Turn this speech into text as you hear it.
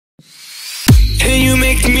you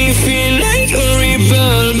make me feel like a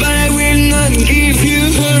rebel, but I will not give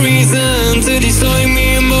you a reason to destroy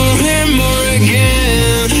me more and more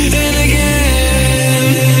again and again.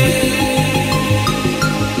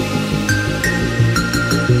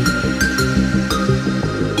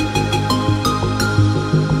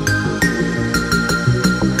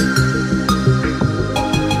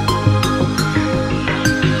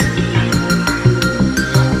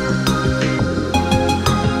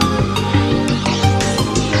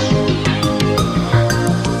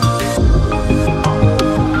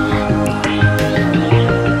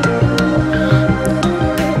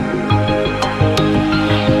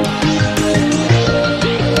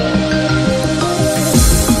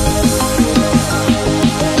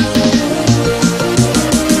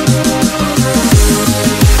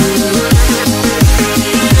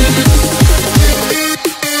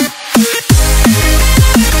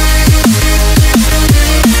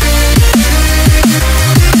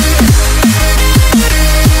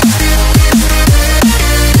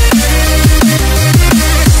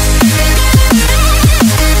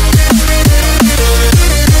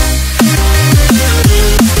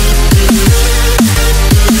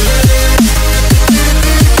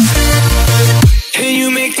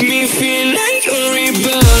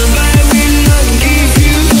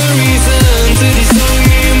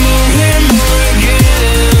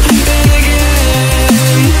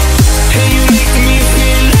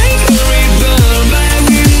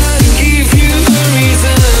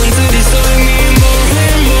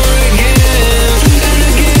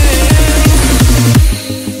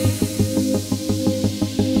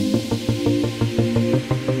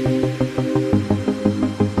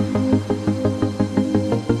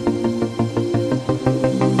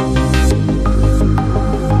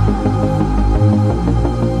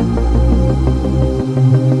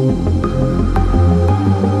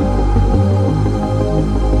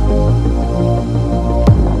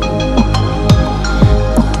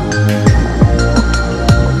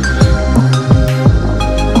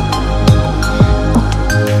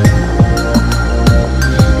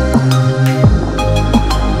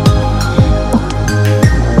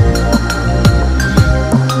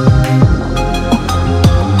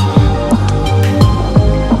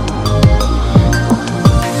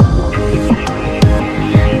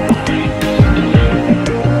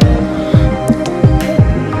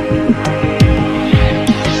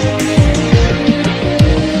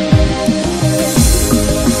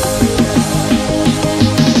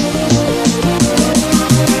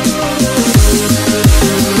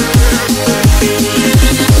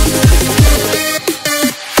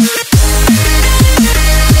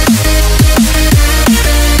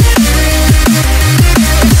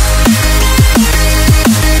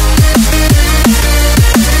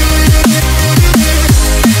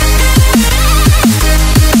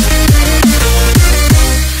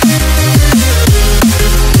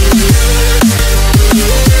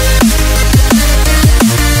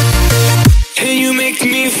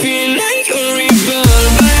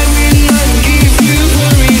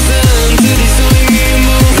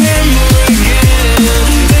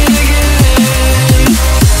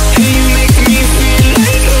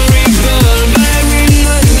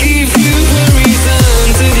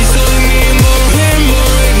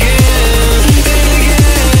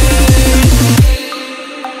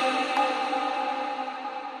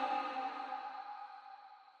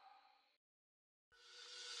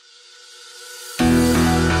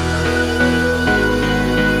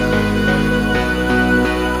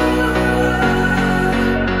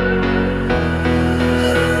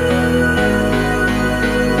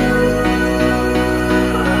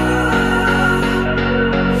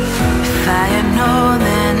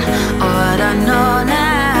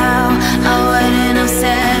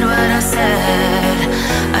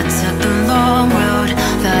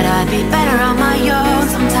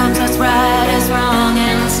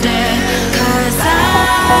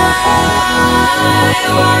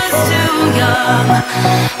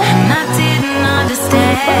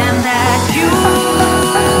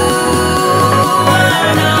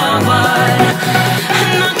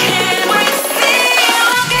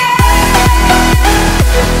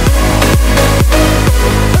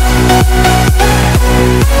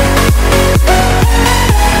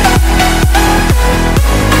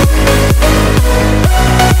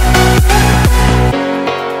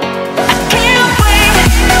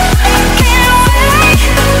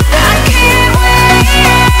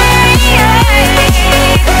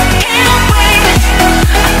 Can't wait.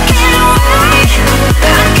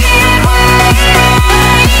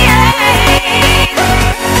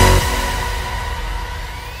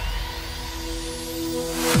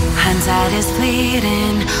 Hindsight is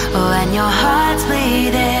fleeting when your heart's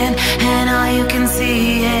bleeding and all you can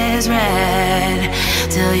see is red,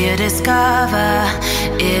 till you discover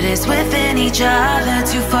it is within each other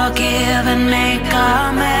to forgive and make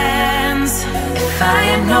amends. If I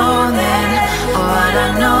had known then what I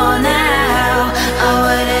know now, I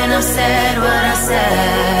wouldn't have said what I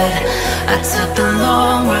said. I took the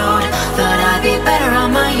long road, thought I'd be better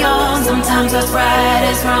on my own. Sometimes what's right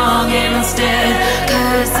is wrong instead.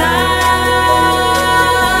 'Cause I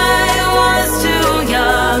was too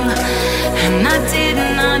young, and I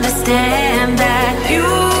didn't understand that you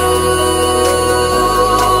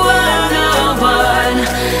were the one.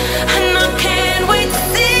 And I can't wait to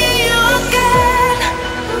see you again.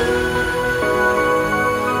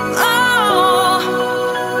 Oh,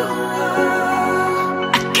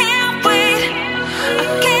 I can't wait, I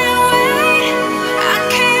can't wait, I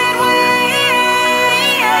can't wait.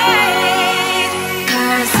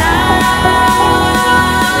 'Cause I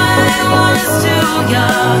was too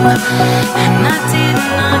young, and I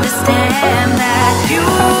didn't understand that you